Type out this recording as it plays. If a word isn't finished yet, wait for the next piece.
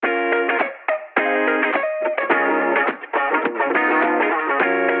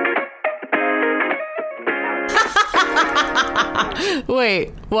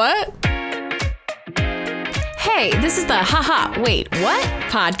Wait, what? Hey, this is the Haha, Wait, What?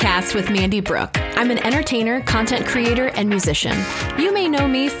 podcast with Mandy Brooke. I'm an entertainer, content creator, and musician. You may know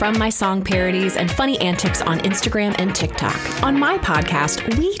me from my song parodies and funny antics on Instagram and TikTok. On my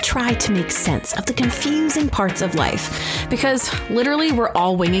podcast, we try to make sense of the confusing parts of life because literally we're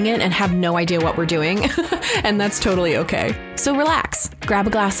all winging it and have no idea what we're doing, and that's totally okay. So relax, grab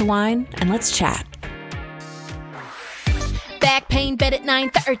a glass of wine, and let's chat. Back pain bed at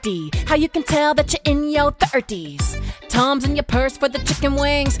 9:30. How you can tell that you're in your 30s. Tom's in your purse for the chicken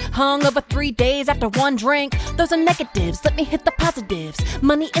wings. Hung over 3 days after one drink. Those are negatives. Let me hit the positives.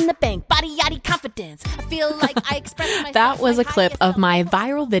 Money in the bank. Body yaddy confidence. I feel like I express myself. That was a clip of my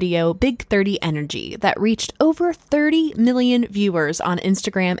viral video, Big 30 Energy, that reached over 30 million viewers on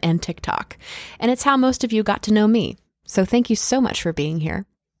Instagram and TikTok. And it's how most of you got to know me. So thank you so much for being here.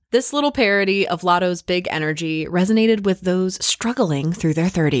 This little parody of Lotto's Big Energy resonated with those struggling through their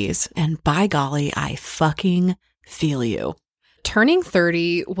 30s, and by golly, I fucking feel you. Turning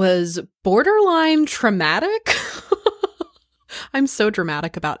 30 was borderline traumatic. I'm so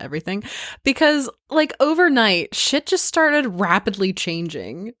dramatic about everything because, like, overnight, shit just started rapidly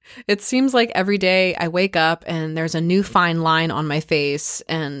changing. It seems like every day I wake up and there's a new fine line on my face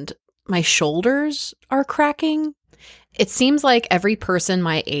and my shoulders are cracking. It seems like every person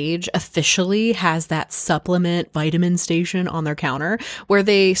my age officially has that supplement vitamin station on their counter where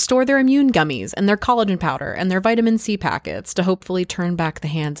they store their immune gummies and their collagen powder and their vitamin C packets to hopefully turn back the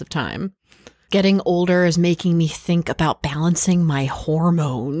hands of time. Getting older is making me think about balancing my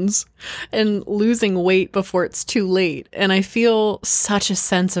hormones and losing weight before it's too late. And I feel such a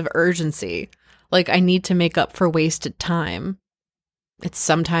sense of urgency, like I need to make up for wasted time. It's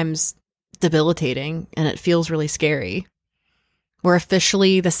sometimes debilitating and it feels really scary. We're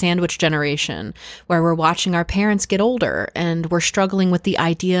officially the sandwich generation where we're watching our parents get older and we're struggling with the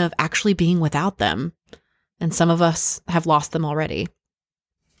idea of actually being without them. And some of us have lost them already.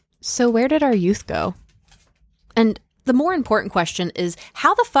 So where did our youth go? And the more important question is,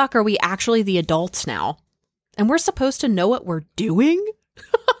 how the fuck are we actually the adults now? And we're supposed to know what we're doing?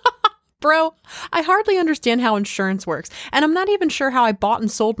 Bro, I hardly understand how insurance works, and I'm not even sure how I bought and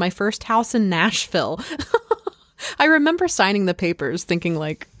sold my first house in Nashville. I remember signing the papers thinking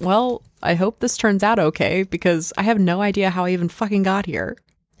like, well, I hope this turns out okay, because I have no idea how I even fucking got here.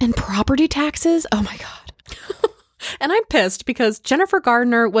 And property taxes? Oh my God. And I'm pissed because Jennifer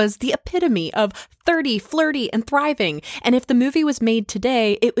Gardner was the epitome of 30, flirty, and thriving. And if the movie was made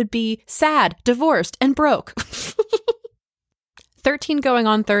today, it would be sad, divorced, and broke. 13 going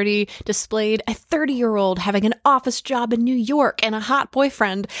on 30 displayed a 30-year-old having an office job in New York and a hot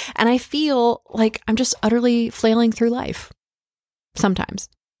boyfriend, and I feel like I'm just utterly flailing through life. Sometimes.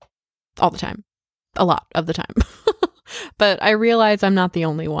 All the time. A lot of the time. But I realize I'm not the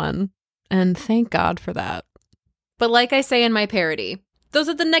only one, and thank God for that. But like I say in my parody, those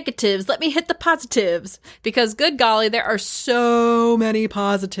are the negatives. Let me hit the positives. Because good golly, there are so many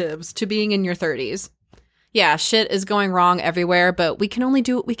positives to being in your 30s. Yeah, shit is going wrong everywhere, but we can only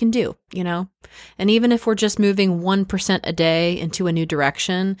do what we can do, you know? And even if we're just moving 1% a day into a new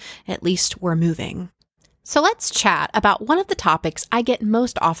direction, at least we're moving. So let's chat about one of the topics I get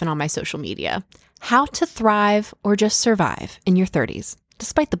most often on my social media: how to thrive or just survive in your 30s,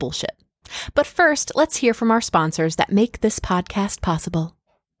 despite the bullshit. But first, let's hear from our sponsors that make this podcast possible.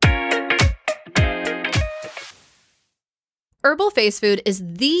 Herbal Face Food is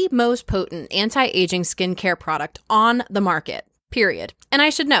the most potent anti-aging skincare product on the market, period. And I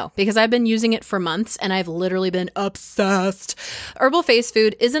should know because I've been using it for months and I've literally been obsessed. Herbal Face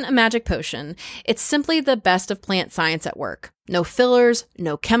Food isn't a magic potion. It's simply the best of plant science at work. No fillers,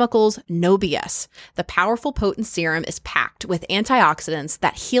 no chemicals, no BS. The powerful potent serum is packed with antioxidants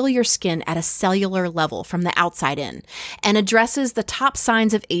that heal your skin at a cellular level from the outside in and addresses the top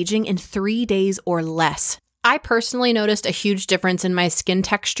signs of aging in 3 days or less. I personally noticed a huge difference in my skin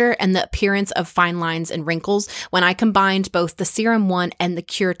texture and the appearance of fine lines and wrinkles when I combined both the Serum 1 and the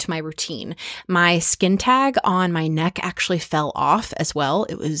Cure to my routine. My skin tag on my neck actually fell off as well.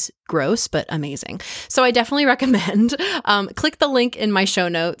 It was gross, but amazing. So I definitely recommend. Click the link in my show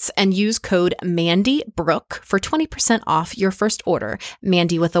notes and use code MandyBrooke for 20% off your first order.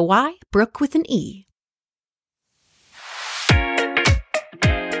 Mandy with a Y, Brooke with an E.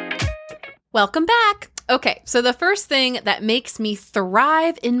 Welcome back. Okay, so the first thing that makes me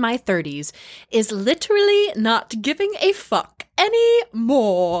thrive in my 30s is literally not giving a fuck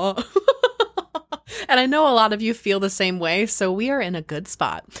anymore. And I know a lot of you feel the same way, so we are in a good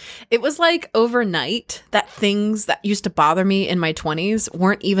spot. It was like overnight that things that used to bother me in my 20s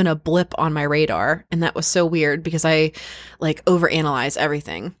weren't even a blip on my radar. And that was so weird because I like overanalyze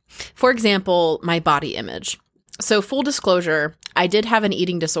everything. For example, my body image. So full disclosure, I did have an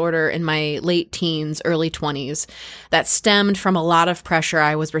eating disorder in my late teens, early 20s that stemmed from a lot of pressure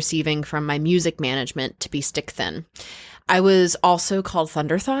I was receiving from my music management to be stick thin. I was also called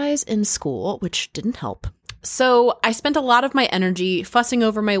Thunder Thighs in school, which didn't help. So I spent a lot of my energy fussing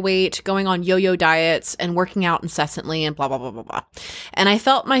over my weight, going on yo-yo diets, and working out incessantly and blah, blah, blah, blah, blah. And I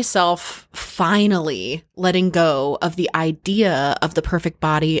felt myself finally letting go of the idea of the perfect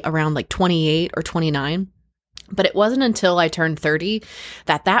body around like 28 or 29. But it wasn't until I turned 30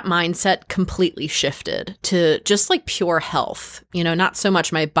 that mindset completely shifted to just like pure health, not so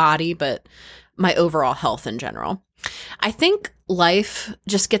much my body, but my overall health in general. I think life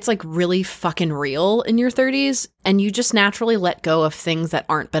just gets like really fucking real in your 30s, and you just naturally let go of things that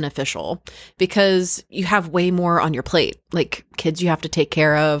aren't beneficial because you have way more on your plate, like kids you have to take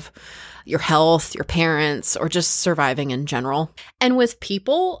care of, your health, your parents, or just surviving in general. And with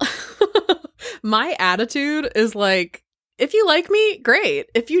people, my attitude is like, if you like me,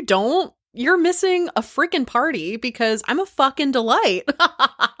 great. If you don't, you're missing a freaking party because I'm a fucking delight.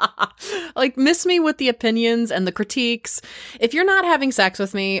 Like, miss me with the opinions and the critiques. If you're not having sex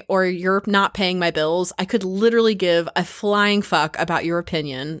with me or you're not paying my bills, I could literally give a flying fuck about your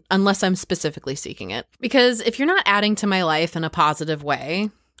opinion unless I'm specifically seeking it. Because if you're not adding to my life in a positive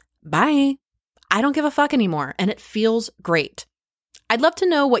way, bye. I don't give a fuck anymore, and it feels great. I'd love to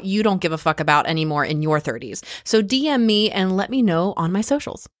know what you don't give a fuck about anymore in your 30s. So DM me and let me know on my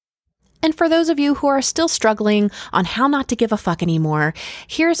socials. And for those of you who are still struggling on how not to give a fuck anymore,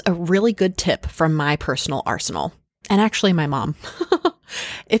 here's a really good tip from my personal arsenal. And actually my mom.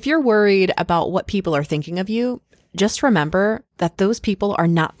 If you're worried about what people are thinking of you, just remember that those people are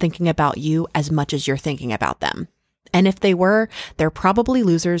not thinking about you as much as you're thinking about them. And if they were, they're probably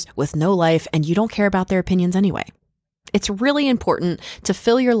losers with no life and you don't care about their opinions anyway. It's really important to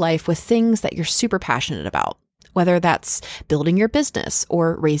fill your life with things that you're super passionate about. Whether that's building your business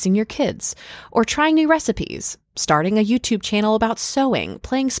or raising your kids or trying new recipes, starting a YouTube channel about sewing,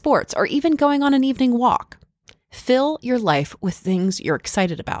 playing sports, or even going on an evening walk. Fill your life with things you're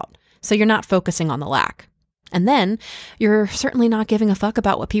excited about so you're not focusing on the lack. And then you're certainly not giving a fuck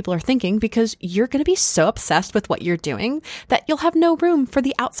about what people are thinking because you're going to be so obsessed with what you're doing that you'll have no room for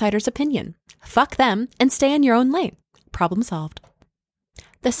the outsider's opinion. Fuck them and stay in your own lane. Problem solved.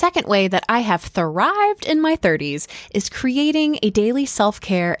 The second way that I have thrived in my 30s is creating a daily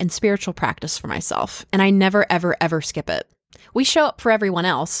self-care and spiritual practice for myself. And I never, ever, ever skip it. We show up for everyone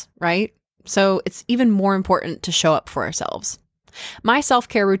else, right? So it's even more important to show up for ourselves. My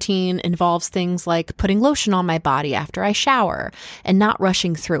self-care routine involves things like putting lotion on my body after I shower and not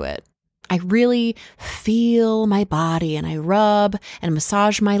rushing through it. I really feel my body and I rub and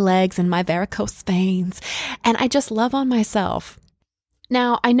massage my legs and my varicose veins. And I just love on myself.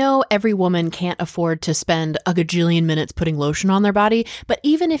 Now, I know every woman can't afford to spend a gajillion minutes putting lotion on their body, but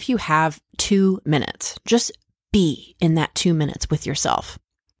even if you have 2 minutes, just be in that 2 minutes with yourself.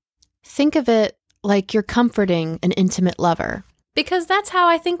 Think of it like you're comforting an intimate lover, because that's how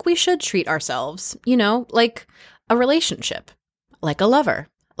I think we should treat ourselves, like a relationship, like a lover,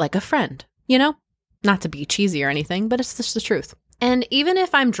 like a friend, Not to be cheesy or anything, but it's just the truth. And even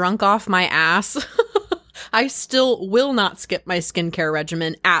if I'm drunk off my ass, I still will not skip my skincare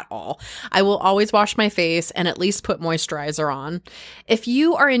regimen at all. I will always wash my face and at least put moisturizer on. If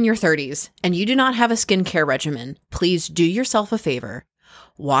you are in your 30s and you do not have a skincare regimen, please do yourself a favor.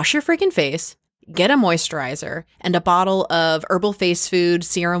 Wash your freaking face, get a moisturizer, and a bottle of Herbal Face Food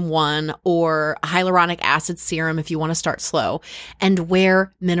Serum 1 or a hyaluronic acid serum if you want to start slow, and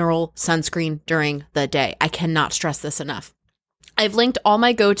wear mineral sunscreen during the day. I cannot stress this enough. I've linked all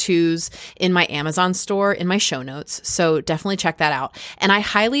my go-tos in my Amazon store in my show notes, so definitely check that out. And I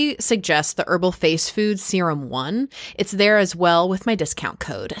highly suggest the Herbal Face Food Serum 1. It's there as well with my discount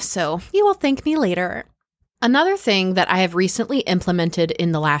code, so you will thank me later. Another thing that I have recently implemented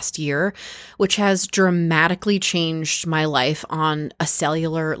in the last year, which has dramatically changed my life on a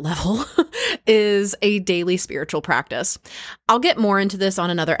cellular level, is a daily spiritual practice. I'll get more into this on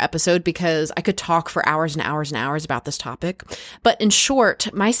another episode because I could talk for hours and hours and hours about this topic. But in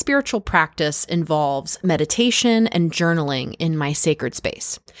short, my spiritual practice involves meditation and journaling in my sacred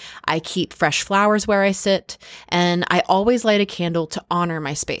space. I keep fresh flowers where I sit, and I always light a candle to honor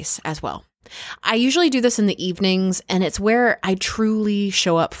my space as well. I usually do this in the evenings, and it's where I truly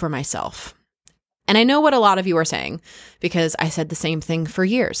show up for myself. And I know what a lot of you are saying, because I said the same thing for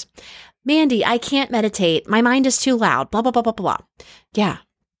years. Mandy, I can't meditate. My mind is too loud, blah, blah, blah, blah, blah. Yeah,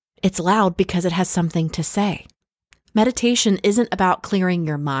 it's loud because it has something to say. Meditation isn't about clearing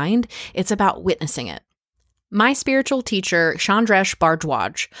your mind. It's about witnessing it. My spiritual teacher, Chandresh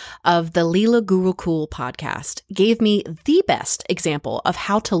Bardwaj of the Leela Gurukul podcast, gave me the best example of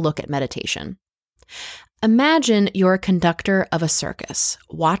how to look at meditation. Imagine you're a conductor of a circus,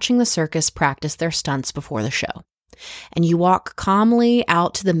 watching the circus practice their stunts before the show. And you walk calmly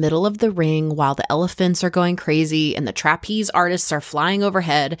out to the middle of the ring while the elephants are going crazy and the trapeze artists are flying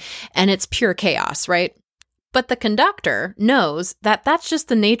overhead, and it's pure chaos, right? But the conductor knows that that's just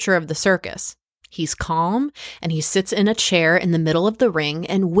the nature of the circus. He's calm, and he sits in a chair in the middle of the ring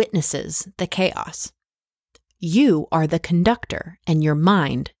and witnesses the chaos. You are the conductor, and your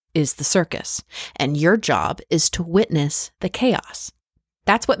mind is the circus, and your job is to witness the chaos.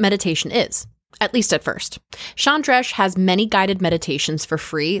 That's what meditation is, at least at first. Chandresh has many guided meditations for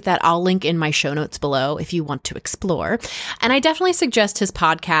free that I'll link in my show notes below if you want to explore. And I definitely suggest his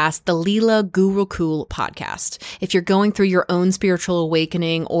podcast, the Leela Gurukul podcast, if you're going through your own spiritual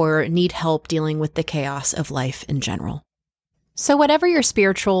awakening or need help dealing with the chaos of life in general. So whatever your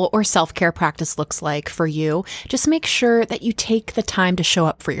spiritual or self-care practice looks like for you, just make sure that you take the time to show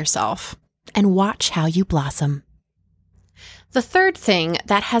up for yourself and watch how you blossom. The third thing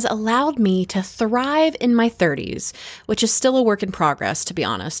that has allowed me to thrive in my 30s, which is still a work in progress, to be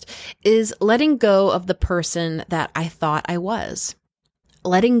honest, is letting go of the person that I thought I was.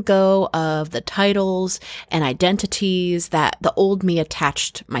 Letting go of the titles and identities that the old me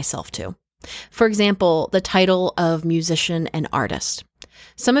attached myself to. For example, the title of musician and artist.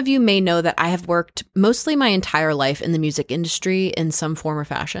 Some of you may know that I have worked mostly my entire life in the music industry in some form or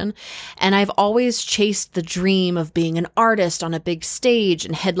fashion, and I've always chased the dream of being an artist on a big stage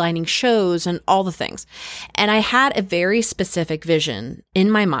and headlining shows and all the things. And I had a very specific vision in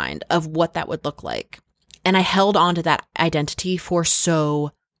my mind of what that would look like. And I held on to that identity for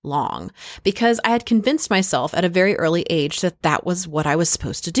so long because I had convinced myself at a very early age that that was what I was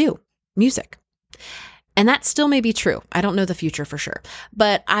supposed to do, music. And that still may be true. I don't know the future for sure.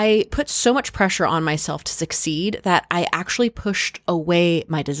 But I put so much pressure on myself to succeed that I actually pushed away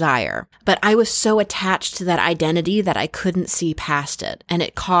my desire. But I was so attached to that identity that I couldn't see past it. And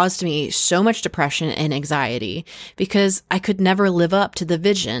it caused me so much depression and anxiety because I could never live up to the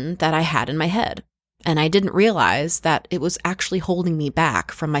vision that I had in my head. And I didn't realize that it was actually holding me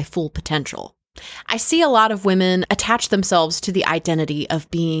back from my full potential. I see a lot of women attach themselves to the identity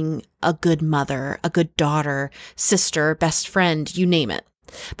of being a good mother, a good daughter, sister, best friend, you name it.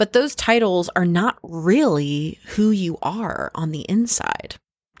 But those titles are not really who you are on the inside.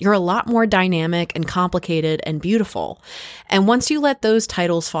 You're a lot more dynamic and complicated and beautiful. And once you let those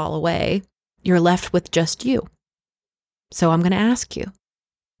titles fall away, you're left with just you. So I'm going to ask you,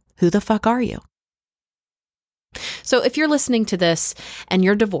 who the fuck are you? So if you're listening to this and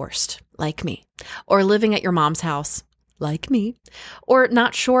you're divorced, like me, or living at your mom's house, like me, or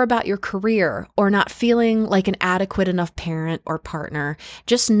not sure about your career, or not feeling like an adequate enough parent or partner,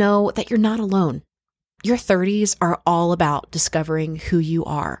 just know that you're not alone. Your 30s are all about discovering who you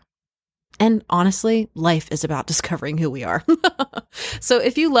are. And honestly, life is about discovering who we are. So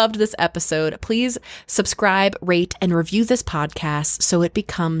if you loved this episode, please subscribe, rate, and review this podcast so it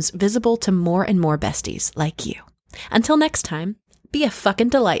becomes visible to more and more besties like you. Until next time, be a fucking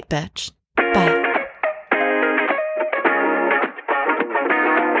delight, bitch.